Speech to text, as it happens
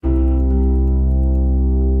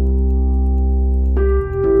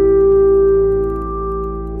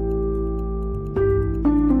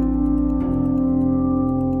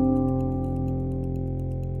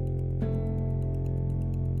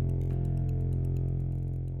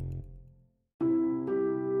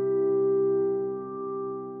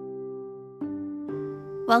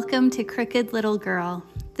Welcome to Crooked Little Girl.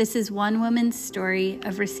 This is one woman's story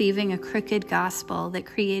of receiving a crooked gospel that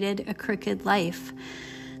created a crooked life.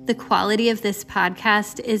 The quality of this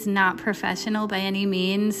podcast is not professional by any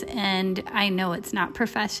means, and I know it's not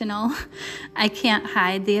professional. I can't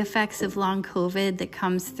hide the effects of long COVID that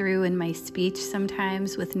comes through in my speech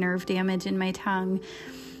sometimes with nerve damage in my tongue.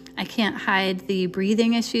 I can't hide the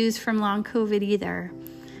breathing issues from long COVID either,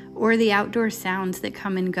 or the outdoor sounds that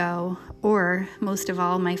come and go, or, most of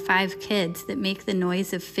all, my 5 kids that make the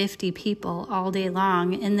noise of 50 people all day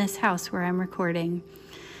long in this house where I'm recording.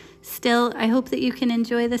 Still, I hope that you can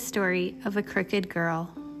enjoy the story of a crooked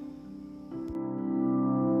girl.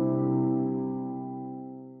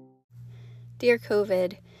 Dear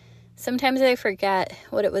COVID, sometimes I forget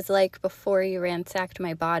what it was like before you ransacked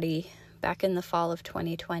my body back in the fall of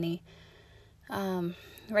 2020.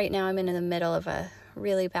 Right now I'm in the middle of a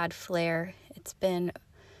really bad flare. It's been,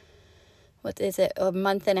 a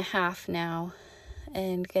month and a half now,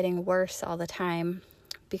 and getting worse all the time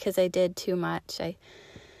because I did too much.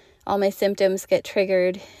 All my symptoms get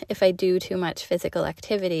triggered if I do too much physical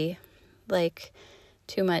activity, like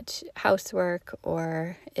too much housework,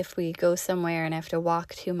 or if we go somewhere and I have to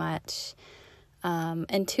walk too much,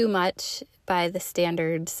 and too much by the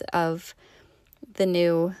standards of the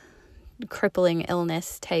new crippling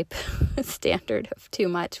illness type standard of too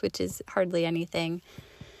much, which is hardly anything.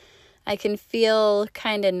 I can feel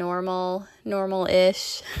kind of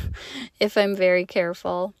normal-ish if I'm very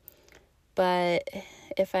careful, but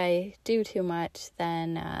if I do too much,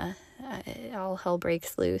 then all hell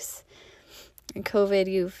breaks loose. And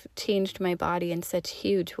COVID, you've changed my body in such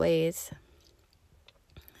huge ways.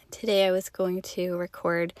 Today I was going to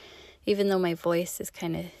record, even though my voice is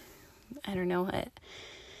kind of,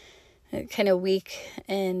 kind of weak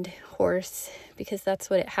and hoarse, because that's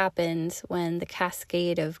what it happens when the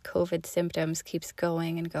cascade of COVID symptoms keeps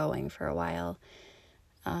going and going for a while.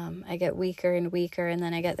 I get weaker and weaker, and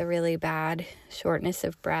then I get the really bad shortness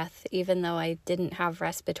of breath, even though I didn't have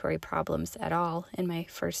respiratory problems at all in my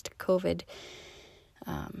first COVID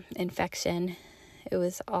infection. It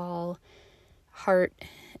was all heart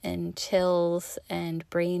and chills and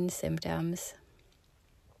brain symptoms.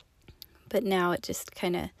 But now it just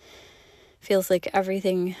kind of feels like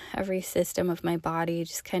every system of my body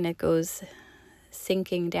just kind of goes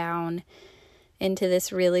sinking down into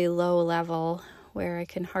this really low level where I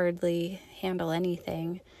can hardly handle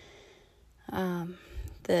anything.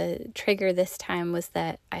 The trigger this time was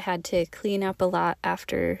that I had to clean up a lot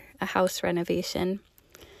after a house renovation.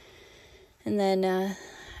 And then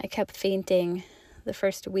I kept fainting the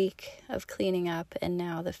first week of cleaning up, and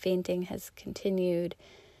now the fainting has continued.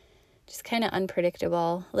 Just kind of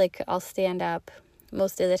unpredictable. Like, I'll stand up.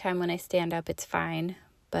 Most of the time when I stand up, it's fine.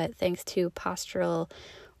 But thanks to postural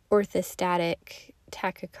orthostatic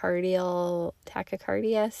tachycardia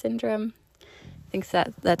syndrome, I think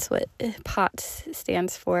that's what POTS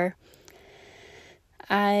stands for,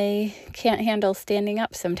 I can't handle standing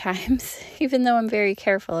up sometimes, even though I'm very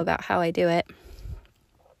careful about how I do it.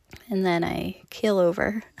 And then I keel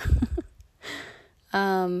over.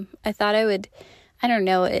 I thought I would,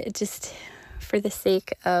 it just, for the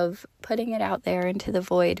sake of putting it out there into the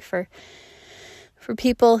void for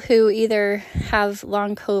people who either have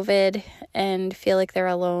long COVID and feel like they're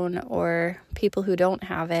alone, or people who don't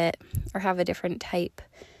have it or have a different type,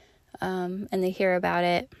 and they hear about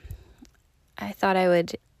it. I thought I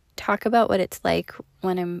would talk about what it's like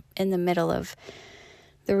when I'm in the middle of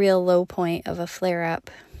the real low point of a flare-up,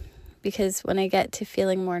 because when I get to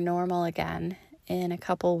feeling more normal again in a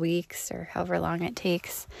couple weeks or however long it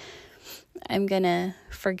takes, I'm gonna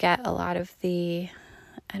forget a lot of the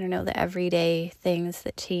everyday things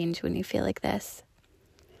that change when you feel like this.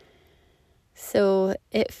 So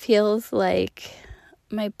it feels like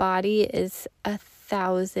my body is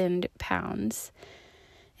 1,000 pounds.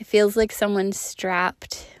 It feels like someone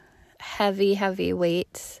strapped heavy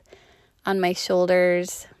weights on my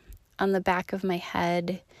shoulders, on the back of my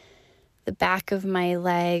head, the back of my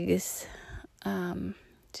legs,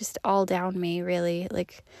 just all down me, really,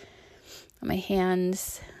 like my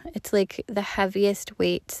hands. It's like the heaviest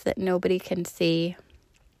weights that nobody can see.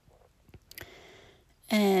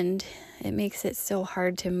 And it makes it so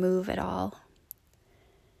hard to move at all.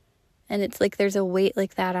 And it's like there's a weight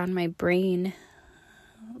like that on my brain.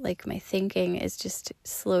 Like my thinking is just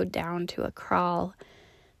slowed down to a crawl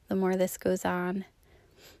the more this goes on.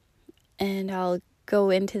 And I'll go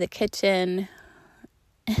into the kitchen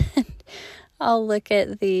and I'll look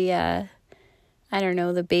at the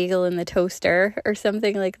the bagel in the toaster or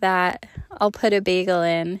something like that. I'll put a bagel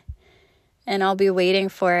in and I'll be waiting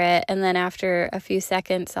for it. And then after a few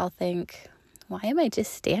seconds, I'll think, why am I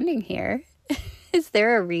just standing here? Is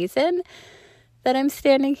there a reason that I'm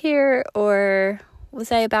standing here, or was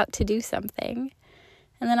I about to do something?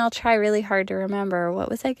 And then I'll try really hard to remember, what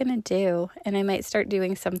was I going to do? And I might start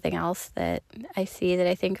doing something else that I see that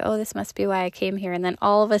I think, oh, this must be why I came here. And then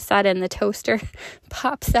all of a sudden the toaster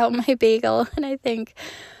pops out my bagel. And I think,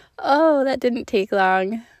 oh, that didn't take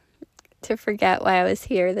long to forget why I was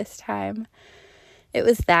here this time. It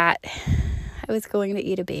was that I was going to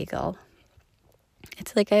eat a bagel.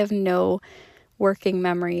 It's like I have no working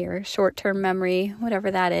memory or short-term memory, whatever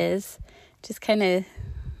that is. It just kind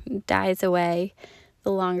of dies away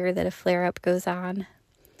the longer that a flare-up goes on.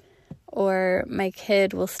 Or my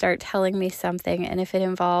kid will start telling me something, and if it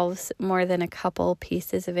involves more than a couple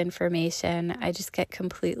pieces of information, I just get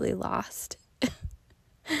completely lost.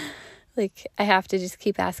 Like, I have to just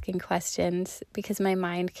keep asking questions because my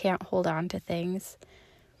mind can't hold on to things.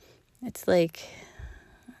 It's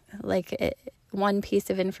one piece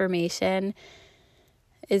of information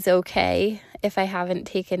is okay if I haven't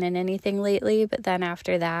taken in anything lately, but then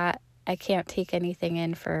after that, I can't take anything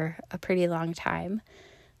in for a pretty long time.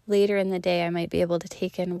 Later in the day, I might be able to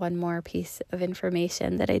take in one more piece of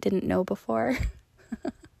information that I didn't know before.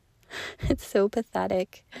 It's so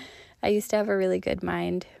pathetic. I used to have a really good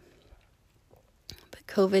mind, but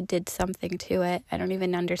COVID did something to it. I don't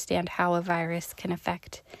even understand how a virus can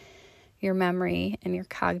affect your memory and your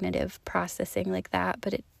cognitive processing like that,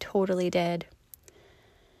 but it totally did.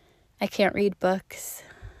 I can't read books,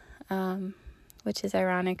 which is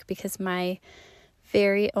ironic because my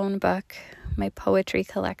very own book, my poetry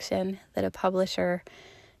collection that a publisher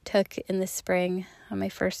took in the spring on my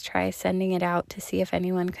first try sending it out to see if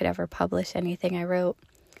anyone could ever publish anything I wrote.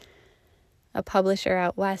 A publisher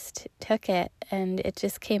out west took it, and it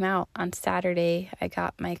just came out on Saturday. I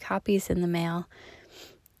got my copies in the mail,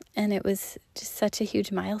 and it was just such a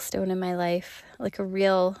huge milestone in my life, like a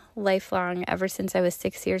real lifelong, ever since I was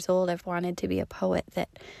 6 years old, I've wanted to be a poet that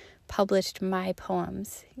published my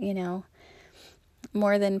poems,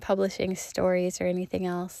 more than publishing stories or anything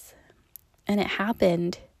else. And it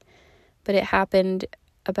happened, but it happened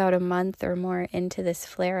about a month or more into this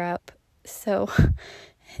flare-up. So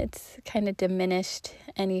it's kind of diminished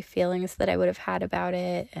any feelings that I would have had about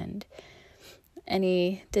it and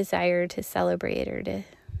any desire to celebrate or to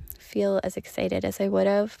feel as excited as I would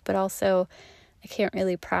have. But also, I can't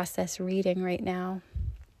really process reading right now.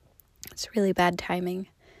 It's really bad timing.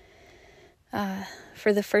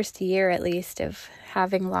 For the first year, at least, of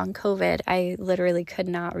having long COVID, I literally could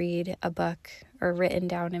not read a book or written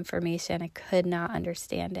down information. I could not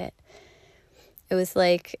understand it. It was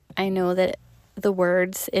like, I know that the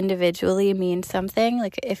words individually mean something.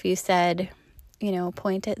 Like if you said,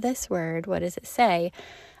 point at this word, what does it say?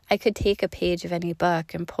 I could take a page of any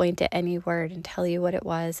book and point at any word and tell you what it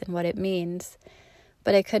was and what it means,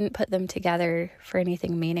 but I couldn't put them together for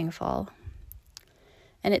anything meaningful.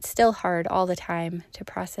 And it's still hard all the time to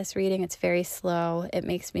process reading. It's very slow. It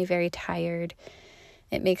makes me very tired.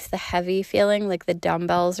 It makes the heavy feeling, like the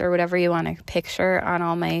dumbbells or whatever you want to picture on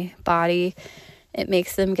all my body, it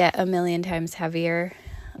makes them get a million times heavier,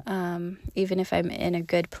 even if I'm in a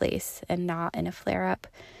good place and not in a flare-up.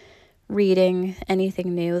 Reading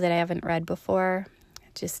anything new that I haven't read before,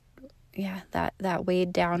 that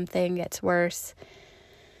weighed down thing gets worse.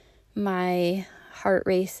 My heart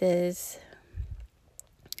races.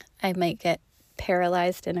 I might get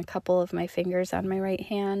paralyzed in a couple of my fingers on my right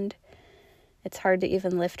hand. It's hard to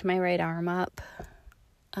even lift my right arm up.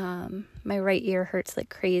 My right ear hurts like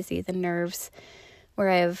crazy. The nerves where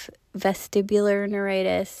I have vestibular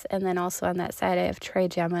neuritis, and then also on that side I have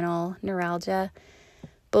trigeminal neuralgia.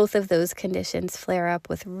 Both of those conditions flare up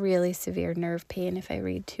with really severe nerve pain if I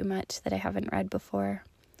read too much that I haven't read before.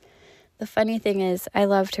 The funny thing is, I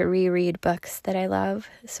love to reread books that I love,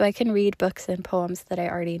 so I can read books and poems that I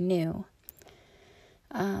already knew.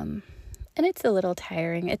 And it's a little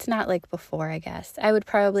tiring. It's not like before, I guess. I would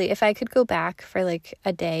probably, if I could go back for like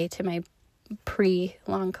a day to my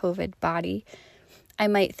pre-long COVID body, I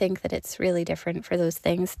might think that it's really different for those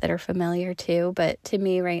things that are familiar too, but to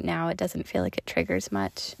me right now, it doesn't feel like it triggers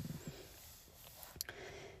much.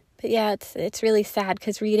 But yeah, it's really sad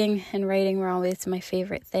because reading and writing were always my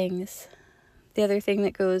favorite things. The other thing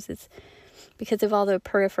that goes is because of all the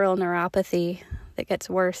peripheral neuropathy that gets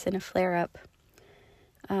worse in a flare-up,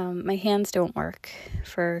 my hands don't work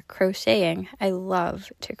for crocheting. I love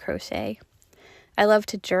to crochet. I love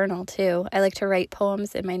to journal too. I like to write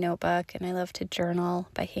poems in my notebook, and I love to journal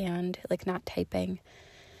by hand, like not typing.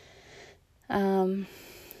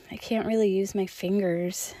 I can't really use my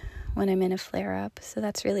fingers when I'm in a flare-up, so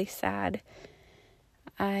that's really sad.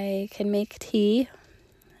 I can make tea.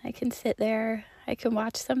 I can sit there, I can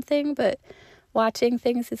watch something, but watching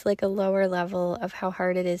things is like a lower level of how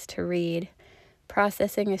hard it is to read.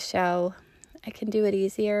 Processing a show, I can do it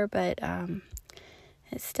easier, but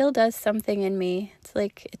it still does something in me. It's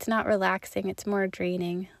like, it's not relaxing, it's more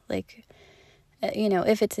draining. Like,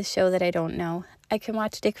 if it's a show that I don't know. I can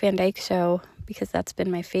watch Dick Van Dyke Show because that's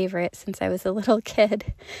been my favorite since I was a little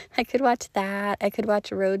kid. I could watch that. I could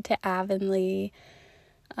watch Road to Avonlea.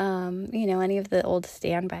 Any of the old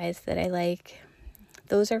standbys that I like.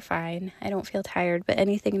 Those are fine. I don't feel tired, but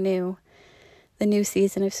anything new, the new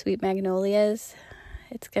season of Sweet Magnolias,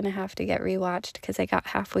 it's going to have to get rewatched because I got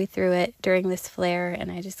halfway through it during this flare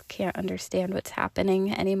and I just can't understand what's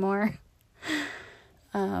happening anymore.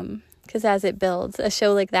 Because as it builds, a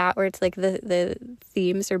show like that where it's like the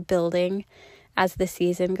themes are building as the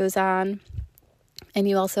season goes on, and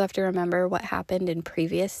you also have to remember what happened in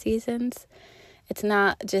previous seasons. It's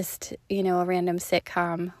not just, a random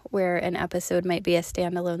sitcom where an episode might be a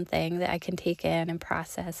standalone thing that I can take in and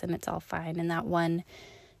process and it's all fine in that one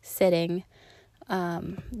sitting.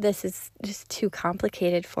 This is just too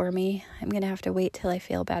complicated for me. I'm going to have to wait till I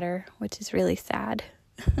feel better, which is really sad.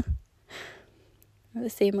 The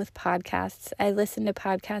same with podcasts. I listen to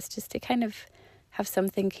podcasts just to kind of have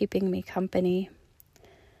something keeping me company.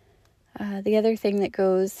 The other thing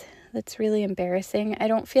that's really embarrassing, I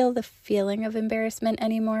don't feel the feeling of embarrassment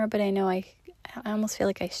anymore, but I know I almost feel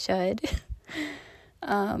like I should.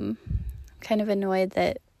 I'm kind of annoyed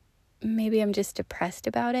that maybe I'm just depressed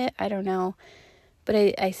about it. I don't know. But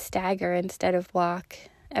I stagger instead of walk.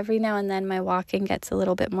 Every now and then my walking gets a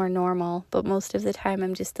little bit more normal, but most of the time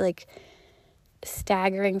I'm just like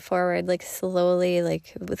staggering forward, like slowly,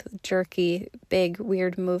 like with jerky, big,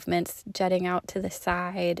 weird movements, jutting out to the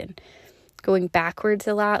side and going backwards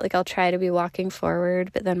a lot. Like I'll try to be walking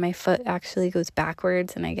forward, but then my foot actually goes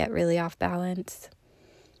backwards and I get really off balance.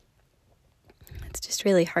 It's just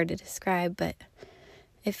really hard to describe, but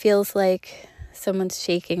it feels like someone's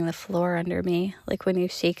shaking the floor under me. Like when you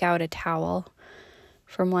shake out a towel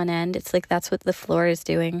from one end, it's like that's what the floor is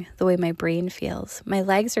doing, the way my brain feels. My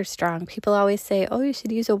legs are strong. People always say, oh, you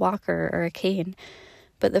should use a walker or a cane.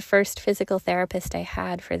 But the first physical therapist I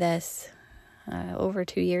had for this, over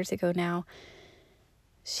 2 years ago now,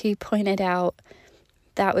 she pointed out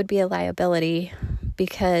that would be a liability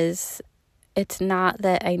because it's not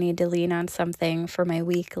that I need to lean on something for my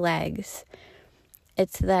weak legs.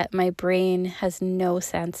 It's that my brain has no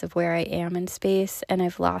sense of where I am in space, and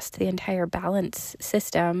I've lost the entire balance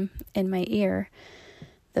system in my ear.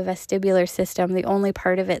 The vestibular system, the only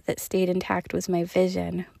part of it that stayed intact was my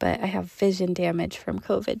vision, but I have vision damage from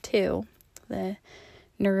COVID too. The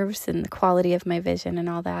nerves and the quality of my vision and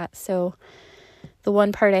all that. So the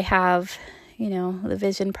one part I have, the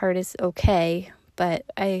vision part is okay, but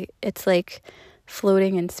it's like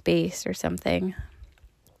floating in space or something.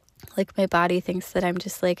 Like my body thinks that I'm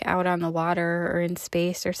just like out on the water or in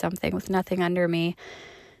space or something with nothing under me.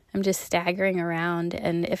 I'm just staggering around,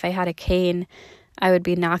 and if I had a cane, I would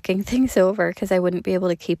be knocking things over because I wouldn't be able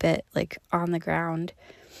to keep it like on the ground.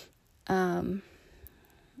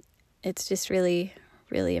 It's just really,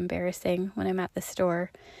 really embarrassing when I'm at the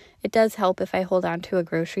store. It does help if I hold on to a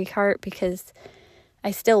grocery cart because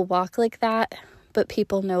I still walk like that, but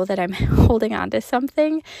people know that I'm holding on to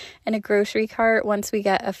something. And a grocery cart, once we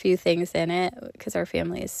get a few things in it, because our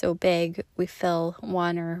family is so big, we fill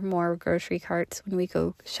one or more grocery carts when we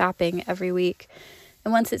go shopping every week.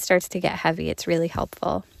 And once it starts to get heavy, it's really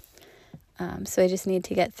helpful. So I just need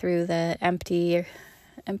to get through the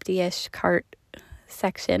empty-ish cart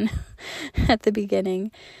section at the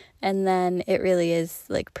beginning. And then it really is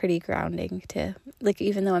like pretty grounding to, like,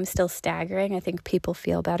 even though I'm still staggering, I think people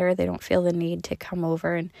feel better. They don't feel the need to come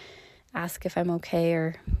over and ask if I'm okay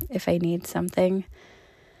or if I need something.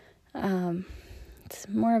 It's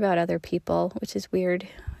more about other people, which is weird.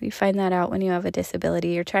 You find that out when you have a disability.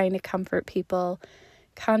 You're trying to comfort people,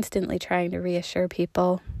 constantly trying to reassure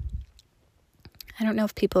people. I don't know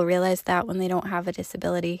if people realize that when they don't have a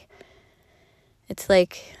disability. It's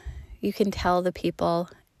like you can tell the people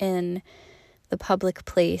in the public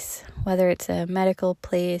place, whether it's a medical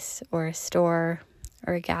place or a store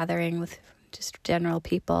or a gathering with just general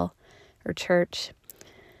people or church,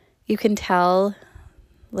 you can tell,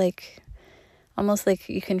 like, almost like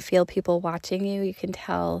you can feel people watching you. You can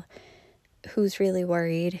tell who's really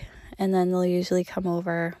worried, and then they'll usually come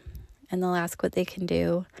over and they'll ask what they can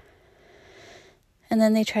do. And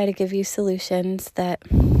then they try to give you solutions that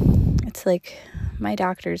it's like my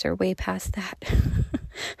doctors are way past that.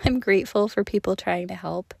 I'm grateful for people trying to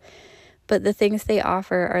help, but the things they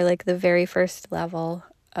offer are like the very first level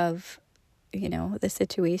of, the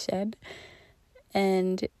situation.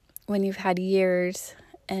 And when you've had years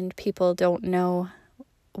and people don't know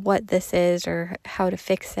what this is or how to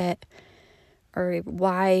fix it, or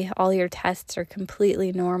why all your tests are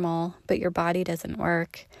completely normal, but your body doesn't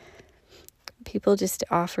work, people just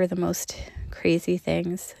offer the most crazy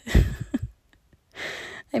things.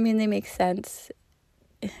 I mean, they make sense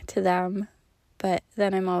to them, but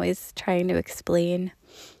then I'm always trying to explain,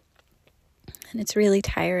 and it's really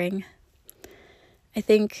tiring. I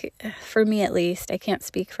think, for me at least, I can't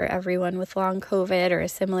speak for everyone with long COVID or a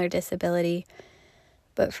similar disability,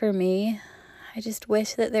 but for me, I just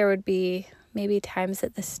wish that there would be maybe times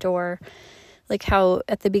at the store, like how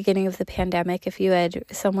at the beginning of the pandemic, if you had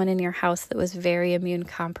someone in your house that was very immune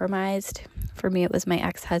compromised, for me it was my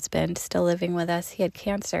ex-husband still living with us. He had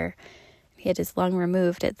cancer. He had his lung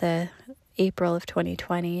removed at the April of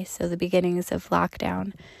 2020, so the beginnings of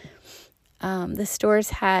lockdown. The stores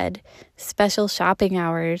had special shopping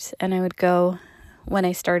hours, and I would go when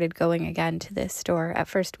I started going again to this store. At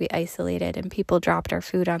first we isolated and people dropped our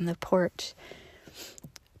food on the porch.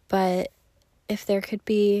 But if there could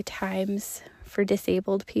be times for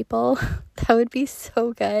disabled people, that would be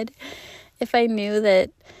so good. If I knew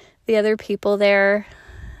that the other people there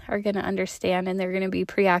are going to understand and they're going to be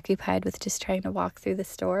preoccupied with just trying to walk through the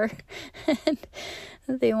store. And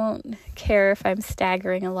they won't care if I'm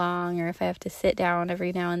staggering along or if I have to sit down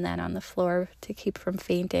every now and then on the floor to keep from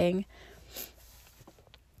fainting.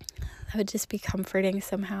 That would just be comforting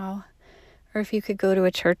somehow. Or if you could go to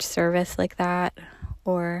a church service like that,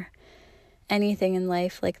 or anything in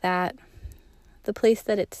life like that. The place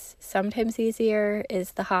that it's sometimes easier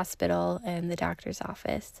is the hospital and the doctor's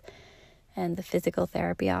office and the physical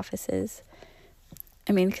therapy offices.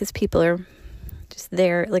 I mean, because people are just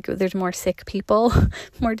there, like there's more sick people,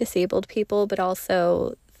 more disabled people, but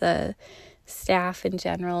also the staff in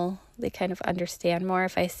general, they kind of understand more.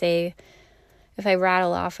 If I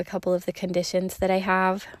rattle off a couple of the conditions that I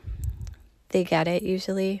have, they get it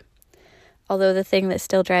usually. Although the thing that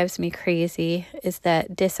still drives me crazy is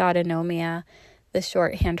that dysautonomia, the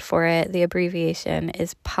shorthand for it, the abbreviation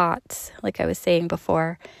is POTS, like I was saying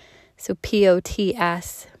before. So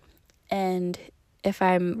POTS. And if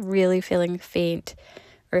I'm really feeling faint,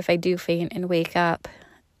 or if I do faint and wake up,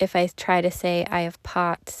 if I try to say I have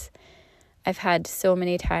POTS, I've had so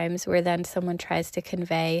many times where then someone tries to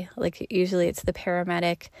convey, like usually it's the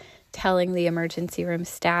paramedic telling the emergency room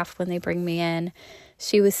staff when they bring me in,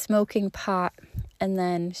 she was smoking pot and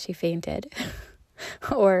then she fainted.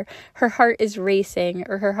 Or her heart is racing,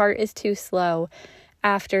 or her heart is too slow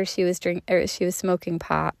after she was smoking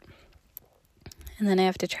pot. And then I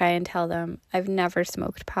have to try and tell them I've never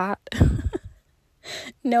smoked pot.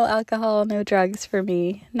 No alcohol, no drugs for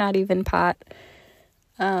me, not even pot.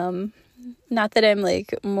 Not that I'm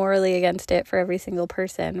like morally against it for every single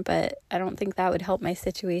person, but I don't think that would help my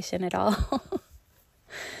situation at all.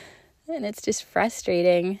 And it's just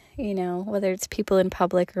frustrating, whether it's people in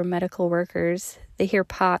public or medical workers, they hear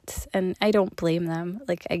POTS, and I don't blame them.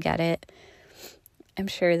 Like, I get it. I'm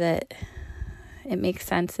sure that it makes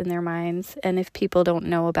sense in their minds. And if people don't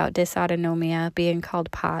know about dysautonomia being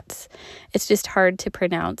called POTS, it's just hard to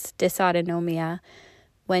pronounce dysautonomia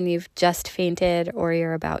when you've just fainted, or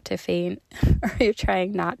you're about to faint, or you're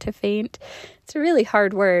trying not to faint. It's a really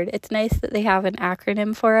hard word. It's nice that they have an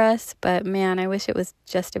acronym for us, but man, I wish it was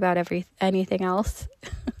just about anything else.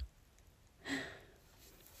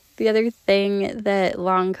 The other thing that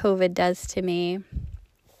long COVID does to me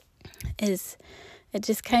is it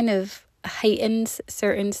just kind of heightens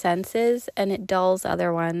certain senses and it dulls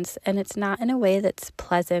other ones, and it's not in a way that's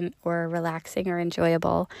pleasant or relaxing or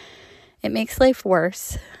enjoyable. It makes life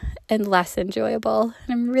worse and less enjoyable,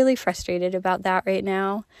 and I'm really frustrated about that right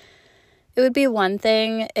now. It would be one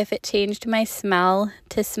thing if it changed my smell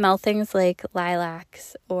to smell things like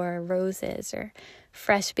lilacs or roses or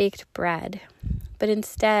fresh baked bread, but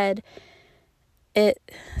instead, it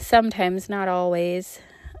sometimes, not always,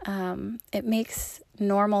 it makes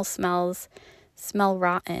normal smells smell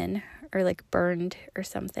rotten or like burned or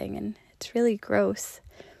something, and it's really gross.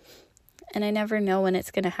 And I never know when it's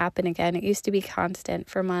going to happen again. It used to be constant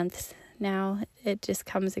for months. Now it just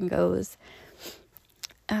comes and goes.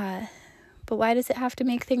 But why does it have to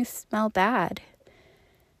make things smell bad?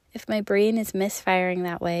 If my brain is misfiring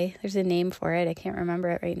that way, there's a name for it. I can't remember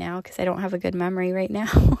it right now because I don't have a good memory right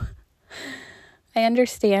now. I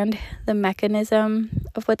understand the mechanism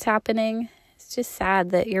of what's happening. It's just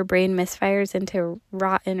sad that your brain misfires into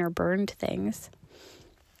rotten or burned things.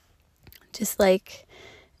 Just like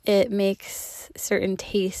it makes certain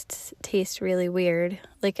tastes taste really weird.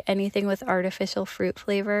 Like anything with artificial fruit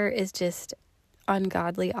flavor is just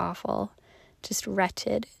ungodly awful. Just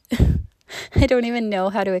wretched. I don't even know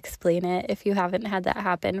how to explain it if you haven't had that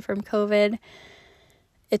happen from COVID.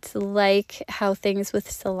 It's like how things with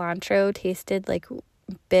cilantro tasted like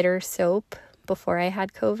bitter soap before I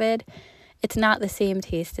had COVID. It's not the same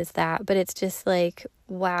taste as that, but it's just like,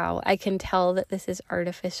 wow, I can tell that this is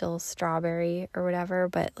artificial strawberry or whatever,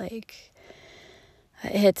 but like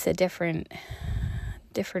it's a different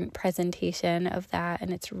presentation of that,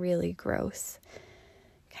 and it's really gross.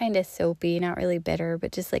 Kind of soapy, not really bitter,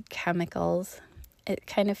 but just like chemicals. It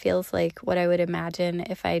kind of feels like what I would imagine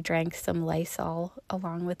if I drank some Lysol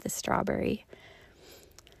along with the strawberry.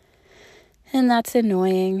 And that's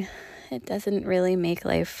annoying. It doesn't really make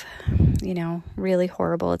life, really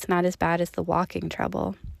horrible. It's not as bad as the walking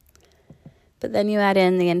trouble. But then you add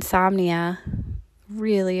in the insomnia,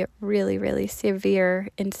 really, really, really severe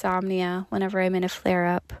insomnia whenever I'm in a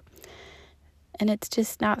flare-up. And it's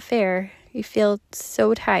just not fair. You feel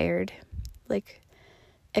so tired, like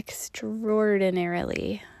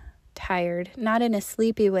extraordinarily tired. Not in a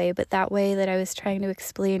sleepy way, but that way that I was trying to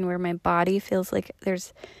explain, where my body feels like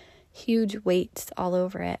there's huge weights all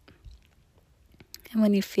over it. And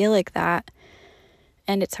when you feel like that,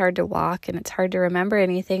 and it's hard to walk and it's hard to remember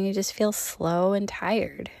anything, you just feel slow and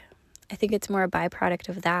tired. I think it's more a byproduct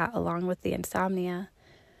of that, along with the insomnia.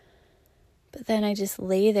 But then I just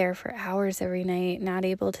lay there for hours every night, not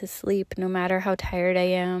able to sleep, no matter how tired I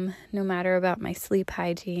am, no matter about my sleep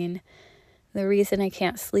hygiene. The reason I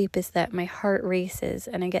can't sleep is that my heart races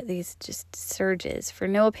and I get these just surges for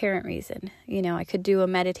no apparent reason. I could do a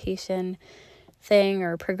meditation thing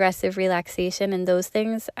or progressive relaxation, and those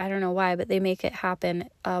things, I don't know why, but they make it happen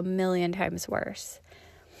a million times worse.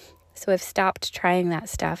 So I've stopped trying that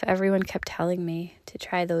stuff. Everyone kept telling me to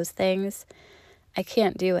try those things. I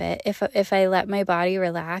can't do it. If I let my body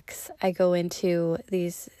relax, I go into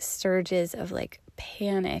these surges of like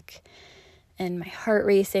panic and my heart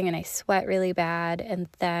racing, and I sweat really bad, and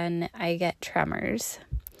then I get tremors.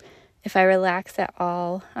 If I relax at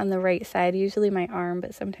all on the right side, usually my arm,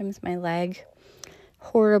 but sometimes my leg,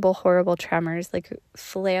 horrible, horrible tremors, like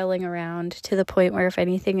flailing around to the point where if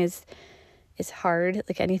anything is hard,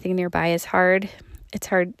 like anything nearby is hard, it's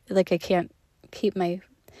hard, like I can't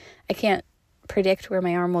predict where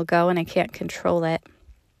my arm will go, and I can't control it.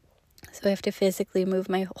 So I have to physically move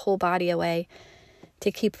my whole body away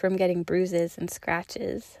to keep from getting bruises and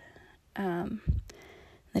scratches.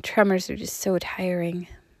 The tremors are just so tiring.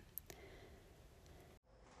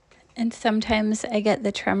 And sometimes I get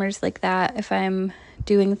the tremors like that if I'm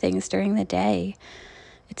doing things during the day.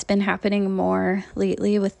 It's been happening more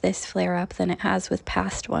lately with this flare-up than it has with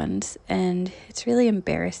past ones, and it's really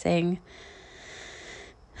embarrassing.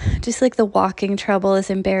 Just like the walking trouble is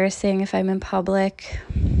embarrassing if I'm in public,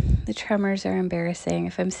 the tremors are embarrassing.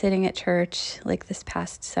 If I'm sitting at church, like this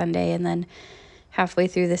past Sunday, and then halfway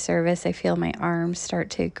through the service, I feel my arms start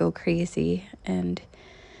to go crazy, and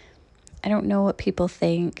I don't know what people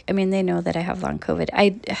think. I mean, they know that I have long COVID.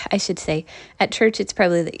 I should say, at church, it's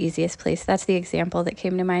probably the easiest place. That's the example that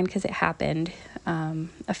came to mind because it happened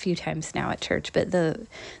a few times now at church. But the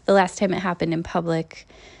last time it happened in public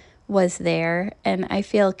was there, and I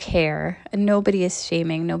feel care. And nobody is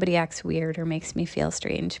shaming. Nobody acts weird or makes me feel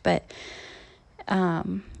strange. But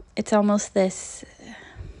it's almost this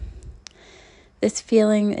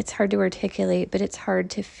feeling. It's hard to articulate, but it's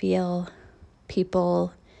hard to feel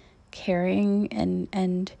people caring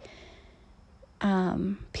and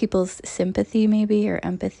people's sympathy maybe, or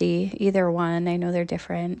empathy, either one. I know they're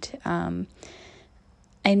different.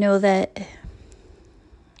 I know that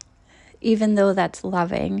even though that's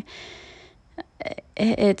loving,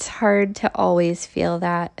 it's hard to always feel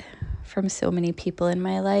that from so many people in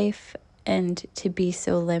my life, and to be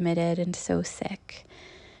so limited and so sick,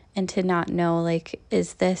 and to not know, like,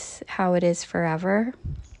 is this how it is forever?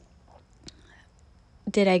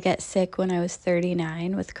 Did I get sick when I was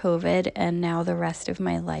 39 with COVID, and now the rest of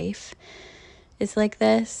my life is like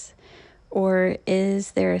this? Or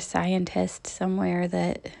is there a scientist somewhere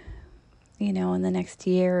that, in the next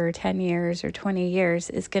year or 10 years or 20 years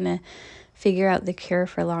is going to figure out the cure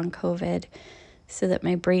for long COVID so that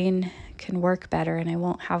my brain can work better and I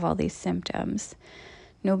won't have all these symptoms?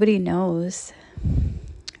 Nobody knows.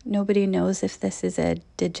 Nobody knows if this is a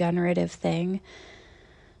degenerative thing.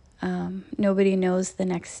 Nobody knows the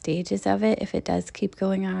next stages of it if it does keep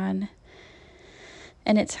going on.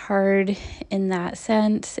 And it's hard in that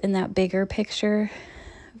sense, in that bigger picture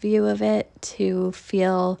view of it, to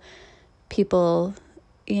feel people,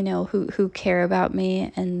 who care about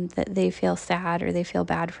me, and that they feel sad or they feel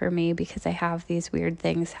bad for me because I have these weird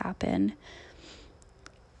things happen.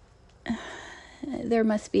 There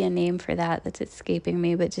must be a name for that that's escaping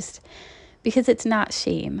me, but just because it's not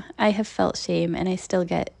shame. I have felt shame, and I still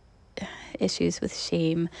get issues with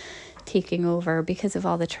shame taking over because of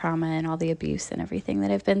all the trauma and all the abuse and everything that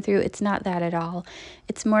I've been through. It's not that at all.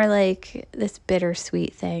 It's more like this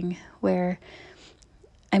bittersweet thing where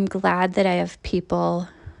I'm glad that I have people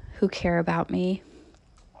who care about me,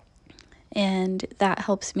 and that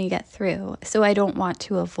helps me get through. So I don't want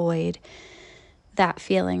to avoid that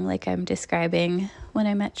feeling like I'm describing when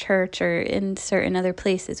I'm at church or in certain other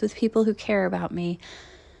places with people who care about me.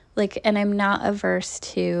 And I'm not averse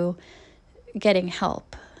to getting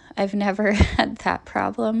help. I've never had that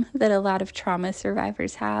problem that a lot of trauma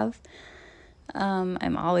survivors have.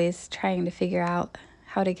 I'm always trying to figure out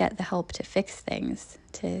how to get the help to fix things,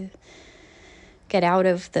 to get out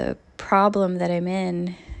of the problem that I'm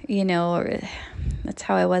in, that's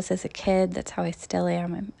how I was as a kid. That's how I still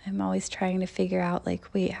am. I'm always trying to figure out,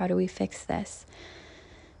 wait, how do we fix this?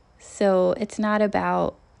 So it's not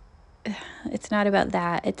about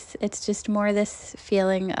that. It's just more this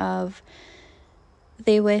feeling of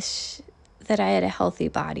they wish that I had a healthy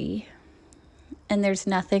body, and there's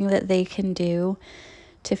nothing that they can do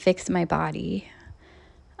to fix my body.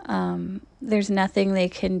 There's nothing they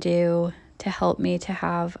can do to help me to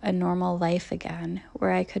have a normal life again,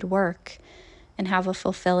 where I could work and have a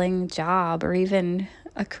fulfilling job or even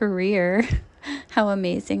a career. How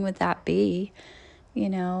amazing would that be?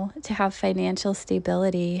 To have financial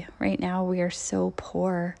stability. Right now, we are so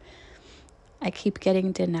poor. I keep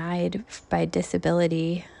getting denied by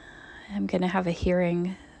disability. I'm going to have a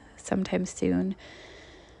hearing sometime soon.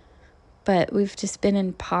 But we've just been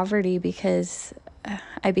in poverty because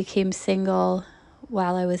I became single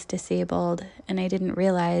while I was disabled, and I didn't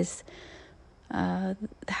realize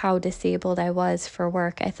how disabled I was for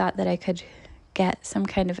work. I thought that I could get some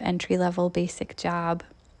kind of entry-level basic job,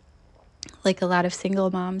 like a lot of single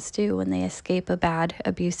moms do when they escape a bad,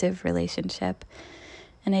 abusive relationship.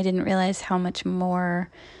 And I didn't realize how much more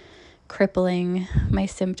crippling my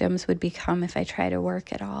symptoms would become if I try to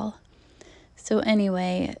work at all. So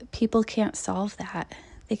anyway, people can't solve that.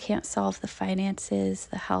 They can't solve the finances,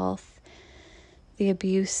 the health, the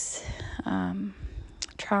abuse,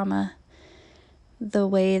 trauma. The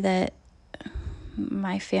way that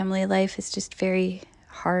my family life is just very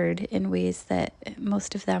hard in ways that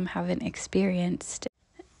most of them haven't experienced.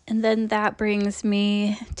 And then that brings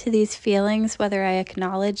me to these feelings, whether I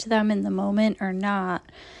acknowledge them in the moment or not,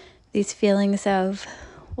 these feelings of,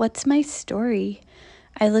 what's my story?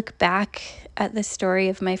 I look back at the story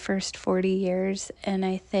of my first 40 years and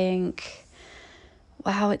I think,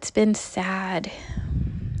 wow, it's been sad.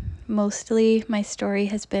 Mostly my story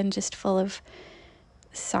has been just full of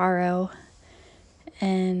sorrow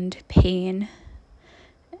and pain.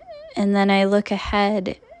 And then I look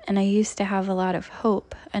ahead, and I used to have a lot of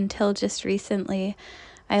hope until just recently.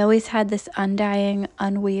 I always had this undying,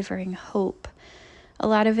 unwavering hope. A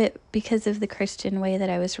lot of it because of the Christian way that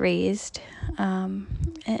I was raised, and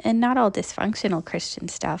not all dysfunctional Christian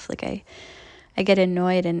stuff. I get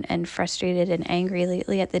annoyed and frustrated and angry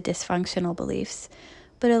lately at the dysfunctional beliefs.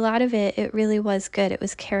 But a lot of it really was good. It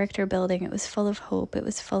was character building. It was full of hope. It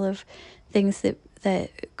was full of things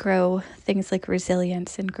that grow, things like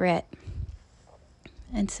resilience and grit.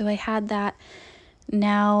 And so I had that.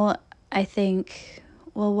 Now I think,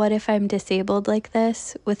 well, what if I'm disabled like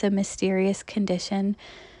this with a mysterious condition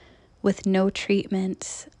with no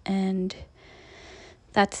treatments, and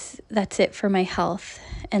that's it for my health,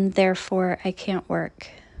 and therefore I can't work?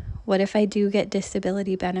 What if I do get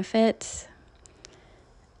disability benefits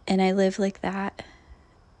and I live like that,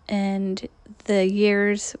 and the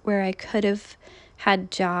years where I could have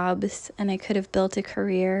had jobs and I could have built a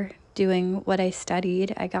career doing what I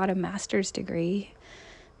studied, I got a master's degree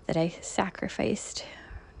that I sacrificed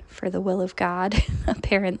for the will of God,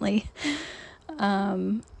 apparently.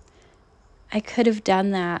 I could have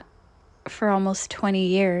done that for almost 20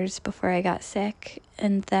 years before I got sick,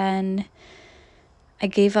 and then I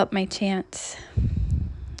gave up my chance.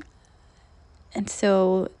 And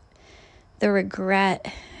so the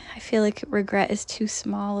regret, I feel like regret is too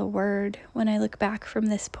small a word when I look back from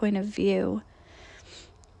this point of view.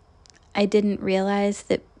 I didn't realize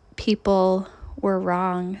that people were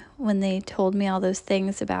wrong when they told me all those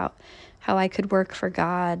things about how I could work for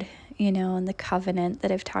God, and the covenant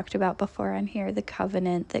that I've talked about before on here, the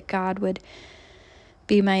covenant that God would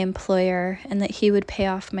be my employer and that he would pay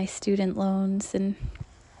off my student loans, and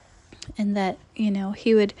that,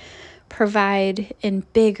 he would provide in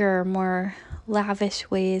bigger, more lavish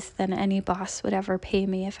ways than any boss would ever pay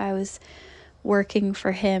me if I was working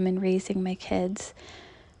for him and raising my kids.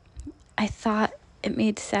 I thought it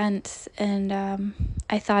made sense, and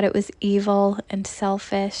I thought it was evil and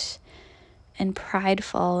selfish and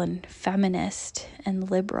prideful and feminist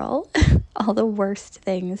and liberal, all the worst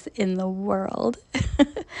things in the world,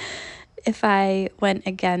 if I went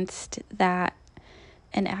against that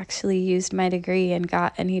and actually used my degree and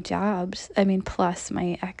got any jobs. I mean, plus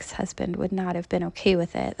my ex-husband would not have been okay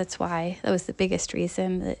with it. That was the biggest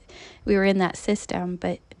reason that we were in that system.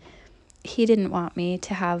 But he didn't want me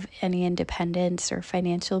to have any independence or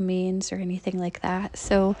financial means or anything like that.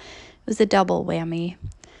 So it was a double whammy.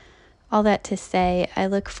 All that to say, I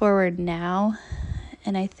look forward now,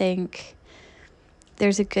 and I think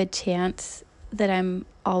there's a good chance that I'm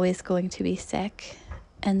always going to be sick,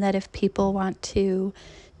 and that if people want to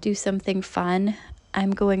do something fun,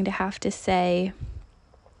 I'm going to have to say,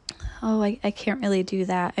 oh, I can't really do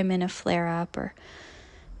that. I'm in a flare-up, or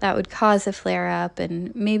that would cause a flare-up,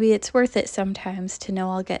 and maybe it's worth it sometimes to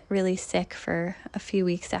know I'll get really sick for a few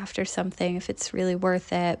weeks after something if it's really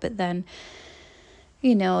worth it. But then,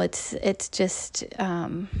 it's just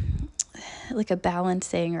like a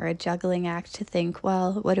balancing or a juggling act to think,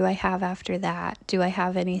 well, what do I have after that? Do I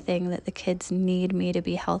have anything that the kids need me to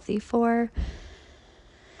be healthy for?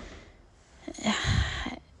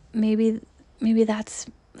 Maybe that's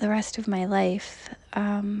the rest of my life.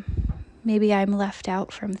 Maybe I'm left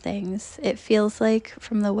out from things. It feels like,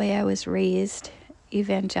 from the way I was raised,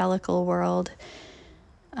 evangelical world,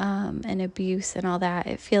 and abuse and all that,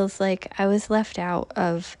 it feels like I was left out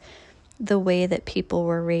of the way that people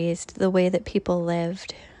were raised, the way that people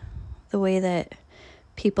lived, the way that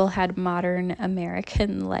people had modern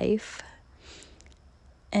American life.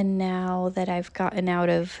 And now that I've gotten out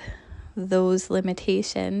of those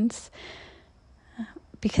limitations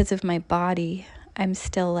because of my body, I'm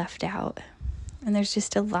still left out. And there's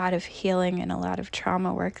just a lot of healing and a lot of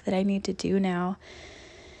trauma work that I need to do now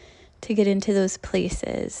to get into those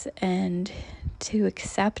places and to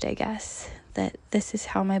accept, I guess, that this is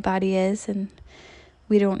how my body is, and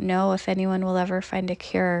we don't know if anyone will ever find a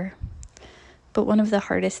cure. But one of the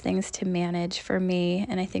hardest things to manage for me,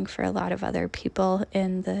 and I think for a lot of other people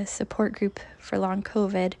in the support group for long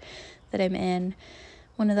COVID that I'm in,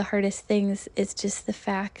 one of the hardest things is just the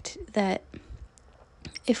fact that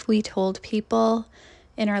if we told people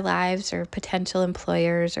in our lives, or potential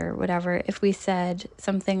employers or whatever, if we said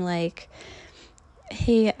something like,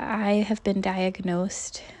 hey, I have been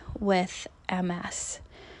diagnosed with MS,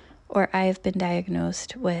 or I have been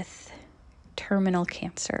diagnosed with terminal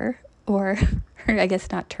cancer, or I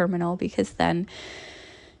guess not terminal, because then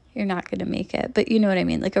you're not going to make it, but you know what I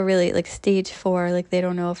mean? Like a really, like stage 4, like they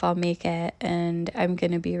don't know if I'll make it and I'm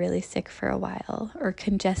going to be really sick for a while, or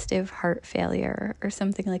congestive heart failure or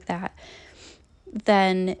something like that.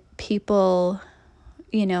 Then people,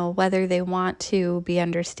 whether they want to be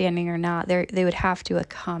understanding or not, they would have to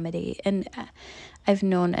accommodate. And I've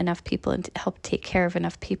known enough people and helped take care of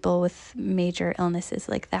enough people with major illnesses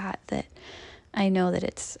like that I know that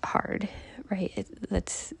it's hard, right?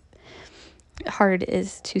 That's hard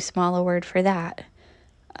is too small a word for that.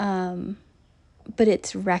 But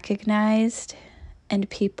it's recognized, and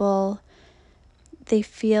people, they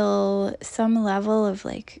feel some level of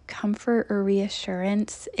like comfort or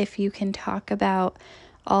reassurance if you can talk about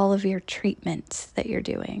all of your treatments that you're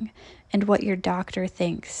doing and what your doctor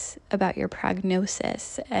thinks about your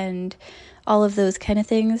prognosis and all of those kind of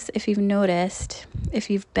things. If you've noticed, if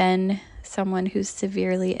you've been someone who's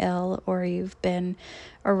severely ill, or you've been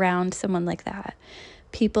around someone like that,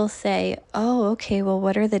 people say, oh, okay, well,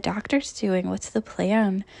 what are the doctors doing? What's the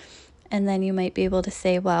plan? And then you might be able to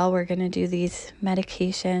say, well, we're going to do these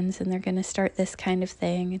medications and they're going to start this kind of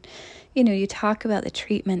thing. And, you talk about the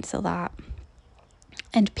treatments a lot.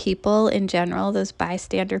 And people in general, those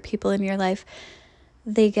bystander people in your life,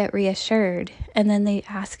 they get reassured. And then they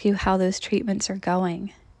ask you how those treatments are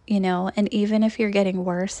going, And even if you're getting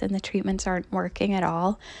worse and the treatments aren't working at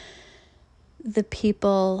all, the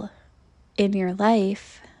people in your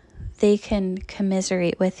life, they can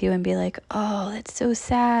commiserate with you and be like, oh, that's so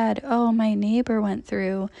sad. Oh, my neighbor went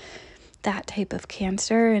through that type of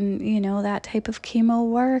cancer and, that type of chemo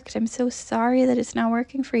worked. I'm so sorry that it's not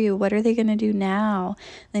working for you. What are they going to do now?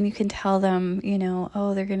 Then you can tell them,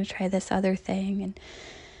 oh, they're going to try this other thing.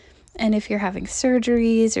 And if you're having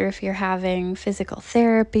surgeries, or if you're having physical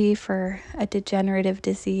therapy for a degenerative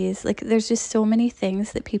disease, like there's just so many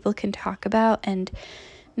things that people can talk about. And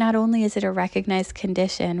not only is it a recognized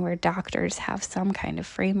condition where doctors have some kind of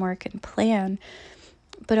framework and plan,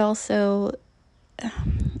 but also,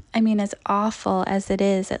 as awful as it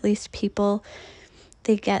is, at least people,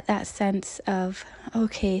 they get that sense of,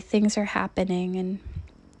 okay, things are happening and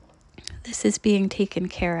this is being taken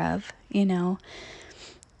care of,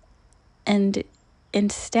 And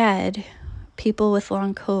instead, people with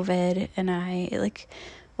long COVID and I, like,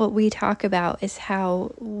 what we talk about is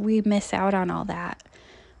how we miss out on all that.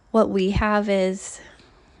 What we have is,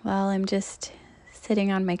 well, I'm just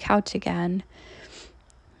sitting on my couch again.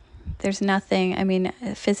 There's nothing, I mean,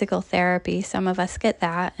 physical therapy, some of us get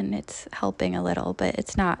that and it's helping a little, but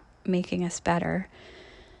it's not making us better.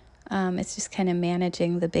 It's just kind of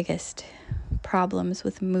managing the biggest problems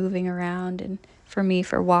with moving around, and for me,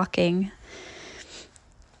 for walking.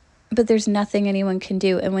 But there's nothing anyone can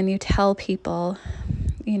do. And when you tell people,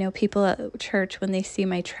 people at church, when they see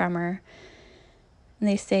my tremor and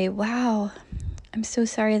they say, wow, I'm so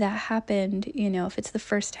sorry that happened. If it's the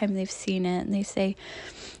first time they've seen it and they say,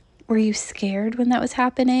 were you scared when that was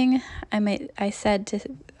happening? I said to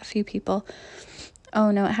a few people,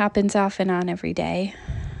 oh no, it happens off and on every day.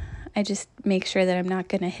 I just make sure that I'm not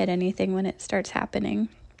going to hit anything when it starts happening.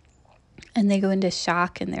 And they go into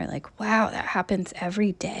shock and they're like, wow, that happens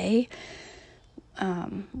every day.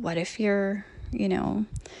 What if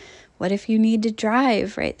what if you need to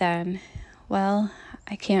drive right then? Well,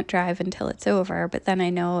 I can't drive until it's over, but then I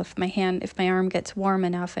know if my arm gets warm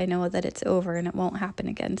enough, I know that it's over and it won't happen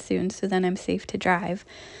again soon. So then I'm safe to drive.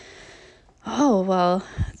 Oh, well,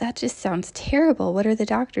 that just sounds terrible. What are the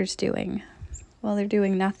doctors doing? Well, they're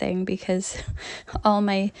doing nothing because all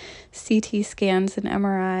my CT scans and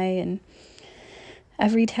MRI and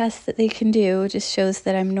every test that they can do just shows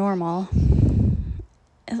that I'm normal.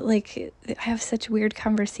 Like, I have such weird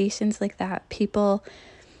conversations like that. People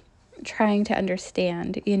trying to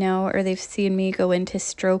understand, or they've seen me go into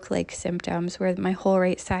stroke-like symptoms where my whole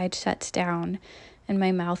right side shuts down and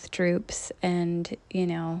my mouth droops and,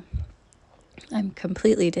 I'm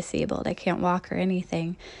completely disabled. I can't walk or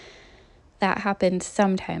anything. That happens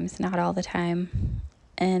sometimes, not all the time.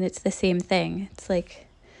 And it's the same thing. It's like,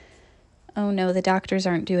 oh no, the doctors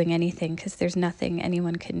aren't doing anything because there's nothing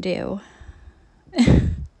anyone can do.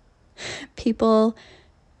 People,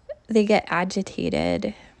 they get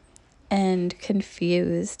agitated and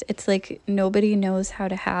confused. It's like nobody knows how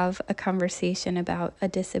to have a conversation about a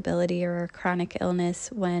disability or a chronic illness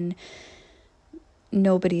when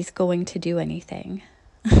nobody's going to do anything.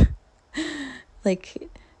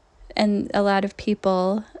 And a lot of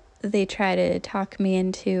people, they try to talk me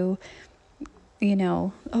into,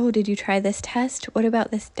 oh, did you try this test? What about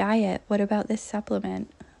this diet? What about this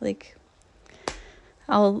supplement? Like,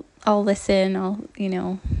 I'll listen.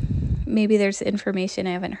 Maybe there's information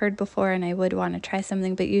I haven't heard before and I would want to try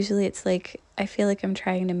something, but usually it's like, I feel like I'm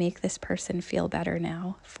trying to make this person feel better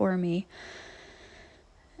now for me.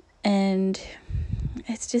 And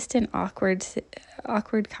it's just an awkward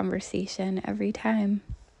conversation every time.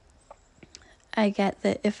 I get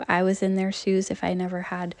that if I was in their shoes, if I never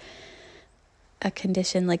had a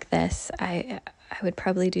condition like this, I would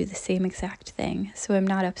probably do the same exact thing. So I'm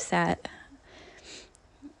not upset.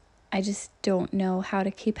 I just don't know how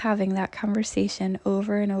to keep having that conversation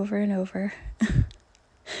over and over and over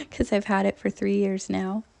because I've had it for 3 years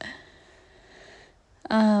now.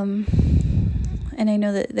 And I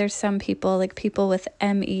know that there's some people, like people with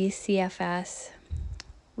ME/CFS,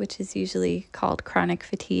 which is usually called chronic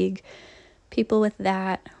fatigue, people with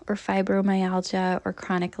that or fibromyalgia or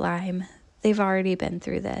chronic Lyme, they've already been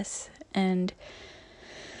through this, and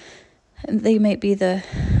they might be the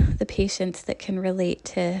patients that can relate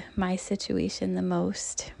to my situation the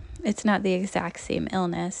most. It's not the exact same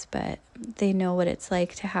illness, but they know what it's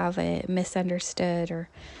like to have a misunderstood or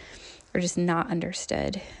just not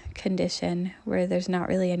understood condition where there's not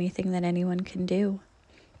really anything that anyone can do.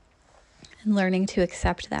 And learning to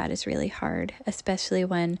accept that is really hard, especially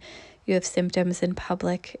when you have symptoms in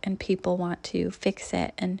public and people want to fix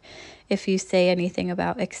it. And if you say anything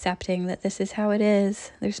about accepting that this is how it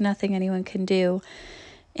is, there's nothing anyone can do.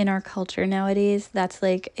 In our culture nowadays, that's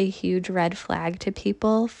like a huge red flag to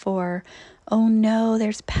people for, oh no,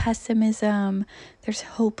 there's pessimism, there's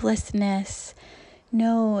hopelessness.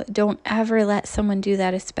 No, don't ever let someone do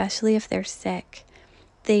that, especially if they're sick.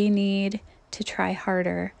 They need to try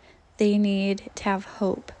harder. They need to have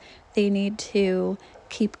hope. They need to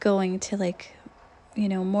keep going to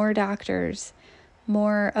more doctors,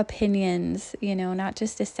 more opinions, not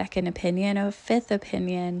just a second opinion, a fifth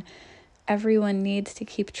opinion. Everyone needs to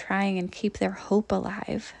keep trying and keep their hope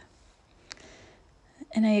alive.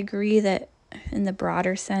 And I agree that in the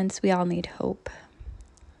broader sense, we all need hope.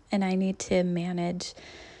 And I need to manage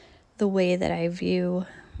the way that I view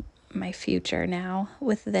my future now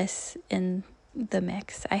with this in the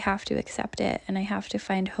mix. I have to accept it, and I have to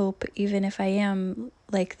find hope even if I am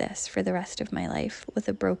like this for the rest of my life with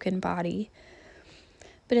a broken body.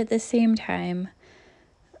 But at the same time,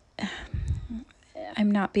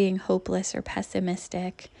 I'm not being hopeless or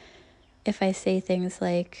pessimistic. if I say things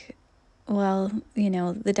like, well,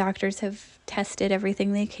 the doctors have tested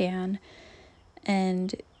everything they can,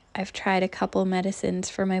 and I've tried a couple medicines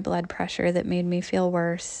for my blood pressure that made me feel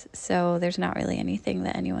worse, so there's not really anything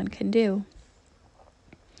that anyone can do.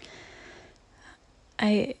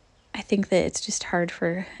 I think that it's just hard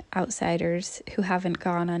for outsiders who haven't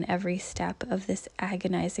gone on every step of this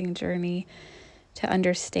agonizing journey to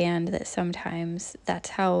understand that sometimes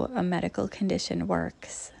that's how a medical condition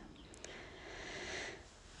works.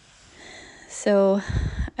 So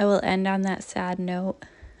I will end on that sad note.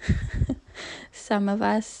 Some of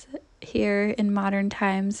us here in modern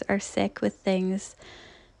times are sick with things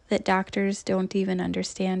that doctors don't even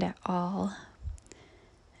understand at all.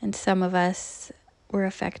 And some of us were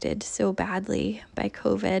affected so badly by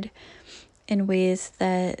COVID in ways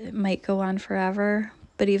that might go on forever.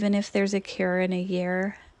 But even if there's a cure in a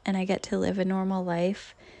year and I get to live a normal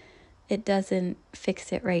life, it doesn't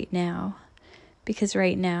fix it right now. Because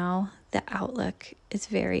right now, the outlook is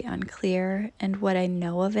very unclear, and what I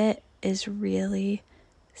know of it is really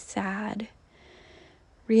sad,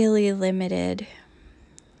 really limited,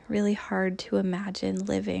 really hard to imagine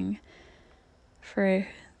living for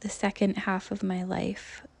the second half of my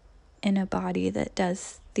life in a body that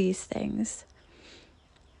does these things.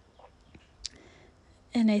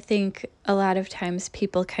 And I think a lot of times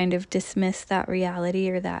people kind of dismiss that reality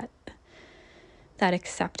or that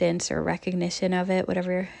acceptance or recognition of it,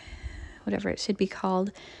 whatever it should be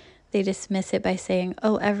called. They dismiss it by saying,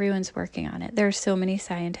 oh, everyone's working on it. There are so many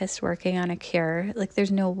scientists working on a cure. Like,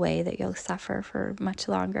 there's no way that you'll suffer for much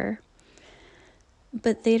longer.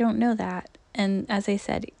 But they don't know that. And as I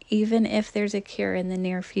said, even if there's a cure in the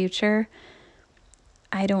near future,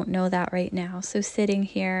 I don't know that right now. So sitting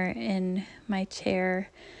here in my chair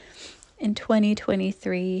in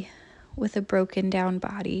 2023 with a broken down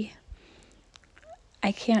body,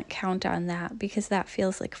 I can't count on that because that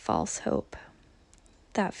feels like false hope.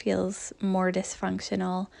 That feels more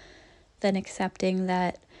dysfunctional than accepting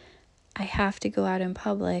that I have to go out in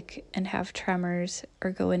public and have tremors or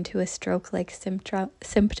go into a stroke-like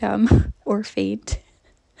symptom or faint.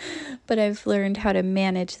 But I've learned how to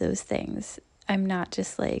manage those things. I'm not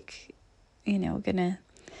just gonna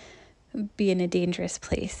be in a dangerous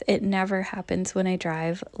place. It never happens when I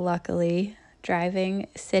drive, luckily. Driving,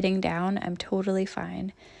 sitting down, I'm totally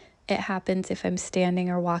fine. It happens if I'm standing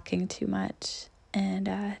or walking too much.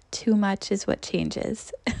 And too much is what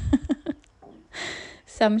changes.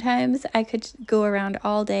 Sometimes I could go around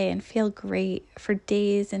all day and feel great for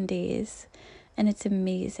days and days, and it's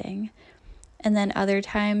amazing. And then other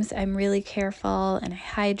times I'm really careful and I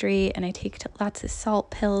hydrate and I take lots of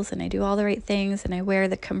salt pills and I do all the right things and I wear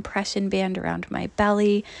the compression band around my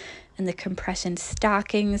belly and the compression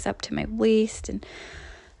stockings up to my waist, and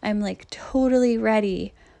I'm like totally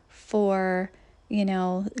ready for,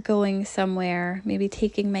 going somewhere, maybe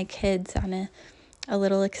taking my kids on a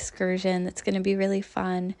little excursion that's going to be really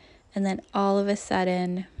fun. And then all of a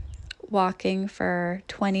sudden, walking for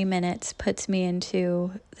 20 minutes puts me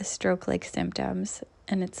into the stroke-like symptoms.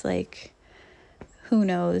 And it's like, who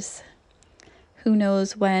knows? Who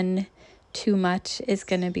knows when too much is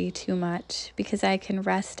going to be too much, because I can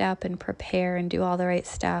rest up and prepare and do all the right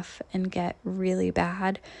stuff and get really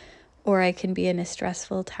bad, or I can be in a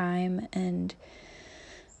stressful time and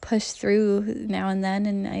push through now and then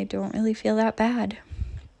and I don't really feel that bad.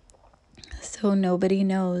 So nobody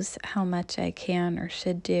knows how much I can or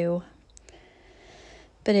should do.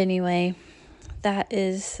 But anyway, that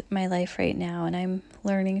is my life right now, and I'm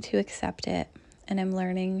learning to accept it, and I'm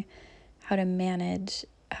learning how to manage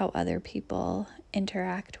how other people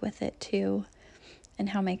interact with it too, and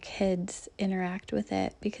how my kids interact with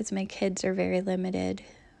it, because my kids are very limited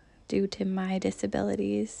due to my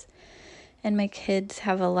disabilities. And my kids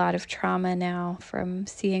have a lot of trauma now from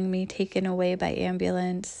seeing me taken away by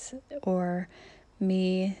ambulance, or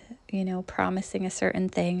me, promising a certain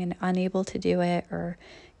thing and unable to do it, or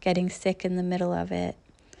getting sick in the middle of it.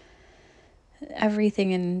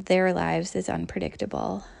 Everything in their lives is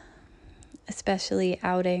unpredictable, especially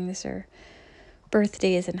outings or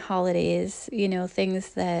birthdays and holidays,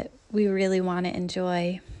 things that we really want to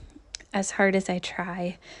enjoy. As hard as I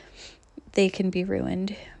try, they can be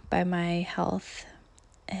ruined by my health.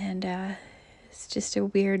 And it's just a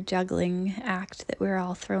weird juggling act that we're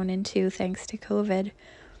all thrown into thanks to COVID.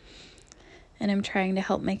 And I'm trying to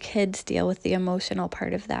help my kids deal with the emotional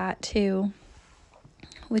part of that too,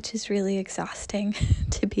 which is really exhausting,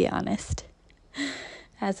 to be honest,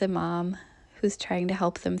 as a mom who's trying to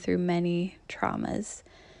help them through many traumas,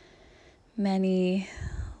 many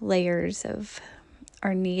layers of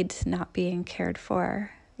our needs not being cared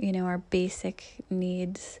for, our basic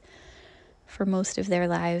needs for most of their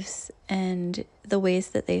lives, and the ways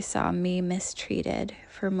that they saw me mistreated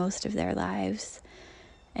for most of their lives,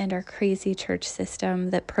 and our crazy church system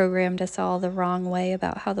that programmed us all the wrong way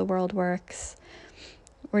about how the world works.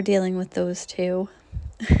 We're dealing with those too.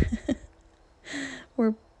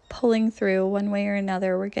 We're pulling through one way or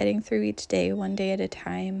another. We're getting through each day, one day at a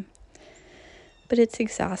time. But it's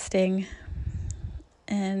exhausting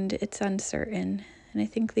and it's uncertain. And I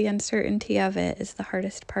think the uncertainty of it is the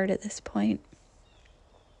hardest part at this point.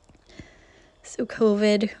 So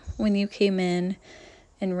COVID, when you came in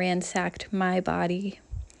and ransacked my body,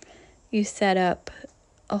 you set up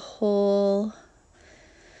a whole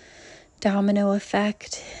domino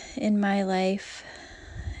effect in my life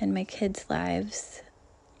and my kids' lives.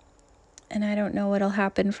 And I don't know what'll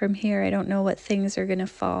happen from here. I don't know what things are going to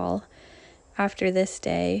fall after this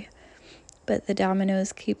day. But the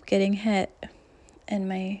dominoes keep getting hit, and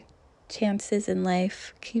my chances in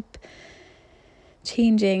life keep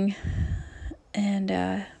changing.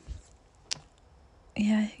 And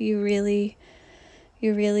you really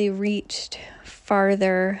reached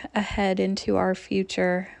farther ahead into our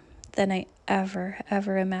future than I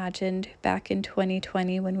ever imagined back in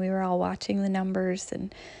 2020 when we were all watching the numbers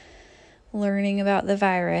and learning about the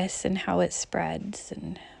virus and how it spreads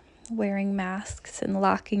and wearing masks and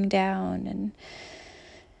locking down and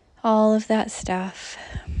all of that stuff.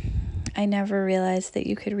 I never realized that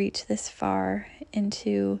you could reach this far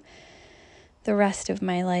into the rest of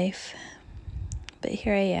my life. But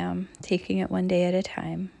here I am, taking it one day at a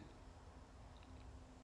time.